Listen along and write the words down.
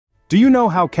Do you know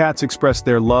how cats express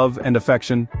their love and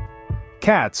affection?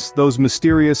 Cats, those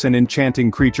mysterious and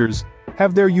enchanting creatures,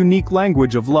 have their unique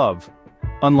language of love.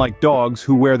 Unlike dogs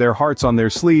who wear their hearts on their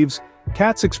sleeves,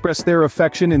 cats express their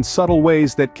affection in subtle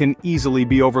ways that can easily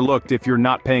be overlooked if you're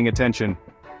not paying attention.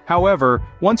 However,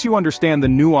 once you understand the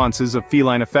nuances of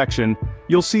feline affection,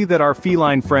 you'll see that our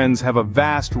feline friends have a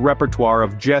vast repertoire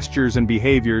of gestures and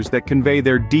behaviors that convey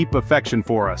their deep affection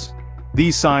for us.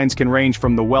 These signs can range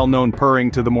from the well-known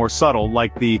purring to the more subtle,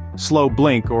 like the slow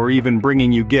blink or even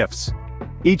bringing you gifts.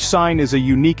 Each sign is a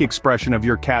unique expression of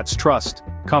your cat's trust,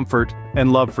 comfort,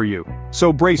 and love for you.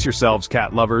 So brace yourselves,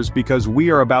 cat lovers, because we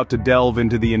are about to delve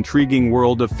into the intriguing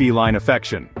world of feline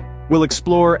affection. We'll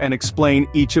explore and explain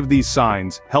each of these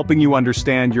signs, helping you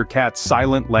understand your cat's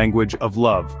silent language of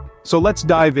love. So let's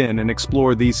dive in and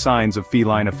explore these signs of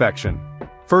feline affection.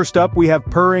 First up, we have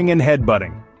purring and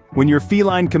headbutting. When your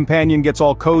feline companion gets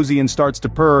all cozy and starts to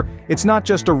purr, it's not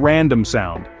just a random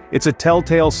sound. It's a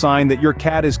telltale sign that your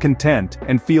cat is content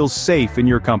and feels safe in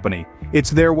your company. It's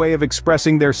their way of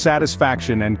expressing their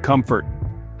satisfaction and comfort.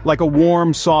 Like a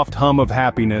warm, soft hum of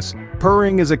happiness,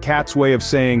 purring is a cat's way of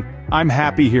saying, "I'm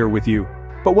happy here with you."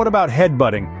 But what about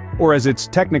headbutting, or as it's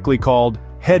technically called,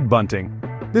 headbunting?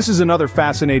 This is another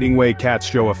fascinating way cats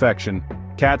show affection.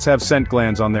 Cats have scent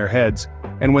glands on their heads,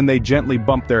 and when they gently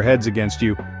bump their heads against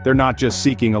you, they're not just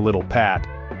seeking a little pat.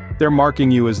 They're marking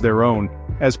you as their own,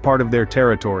 as part of their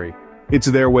territory. It's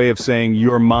their way of saying,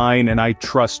 "You're mine and I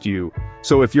trust you."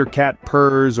 So if your cat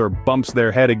purrs or bumps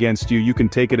their head against you, you can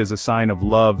take it as a sign of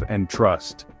love and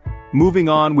trust. Moving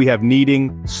on, we have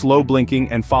kneading, slow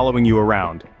blinking, and following you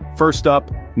around. First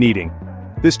up, kneading.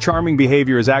 This charming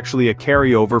behavior is actually a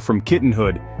carryover from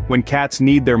kittenhood, when cats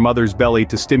knead their mother's belly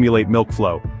to stimulate milk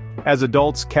flow. As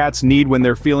adults, cats knead when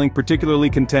they're feeling particularly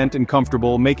content and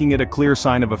comfortable, making it a clear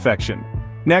sign of affection.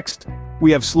 Next, we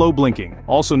have slow blinking,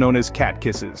 also known as cat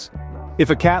kisses.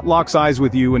 If a cat locks eyes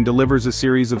with you and delivers a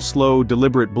series of slow,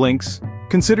 deliberate blinks,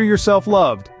 consider yourself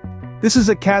loved. This is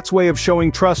a cat's way of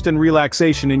showing trust and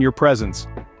relaxation in your presence.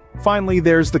 Finally,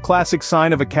 there's the classic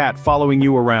sign of a cat following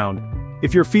you around.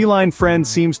 If your feline friend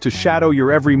seems to shadow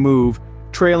your every move,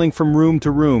 trailing from room to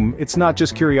room, it's not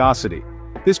just curiosity.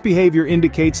 This behavior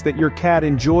indicates that your cat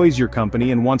enjoys your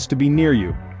company and wants to be near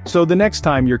you. So the next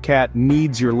time your cat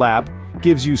kneads your lap,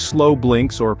 gives you slow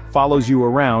blinks, or follows you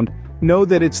around, know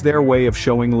that it's their way of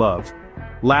showing love.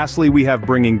 Lastly, we have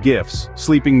bringing gifts,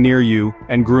 sleeping near you,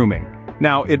 and grooming.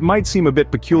 Now, it might seem a bit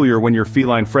peculiar when your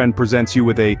feline friend presents you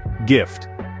with a gift,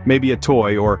 maybe a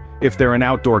toy, or, if they're an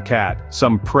outdoor cat,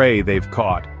 some prey they've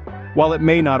caught. While it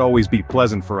may not always be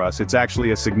pleasant for us, it's actually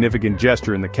a significant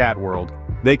gesture in the cat world.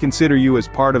 They consider you as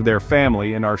part of their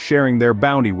family and are sharing their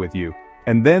bounty with you.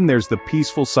 And then there's the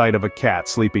peaceful sight of a cat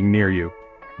sleeping near you.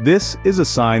 This is a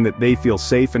sign that they feel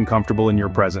safe and comfortable in your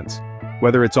presence.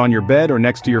 Whether it's on your bed or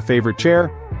next to your favorite chair,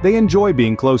 they enjoy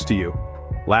being close to you.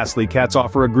 Lastly, cats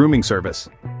offer a grooming service.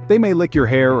 They may lick your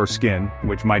hair or skin,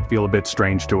 which might feel a bit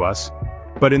strange to us.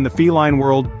 But in the feline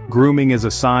world, grooming is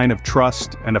a sign of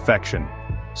trust and affection.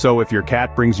 So if your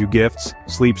cat brings you gifts,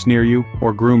 sleeps near you,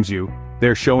 or grooms you,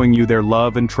 they're showing you their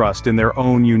love and trust in their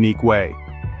own unique way.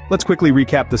 Let's quickly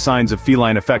recap the signs of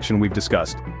feline affection we've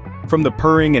discussed. From the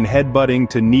purring and headbutting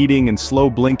to kneading and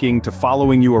slow blinking to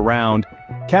following you around,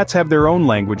 cats have their own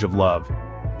language of love.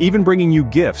 Even bringing you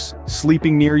gifts,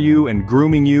 sleeping near you, and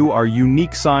grooming you are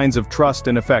unique signs of trust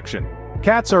and affection.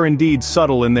 Cats are indeed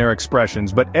subtle in their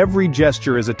expressions, but every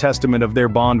gesture is a testament of their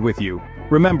bond with you.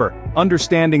 Remember,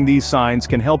 understanding these signs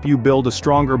can help you build a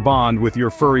stronger bond with your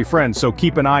furry friends, so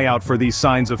keep an eye out for these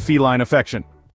signs of feline affection.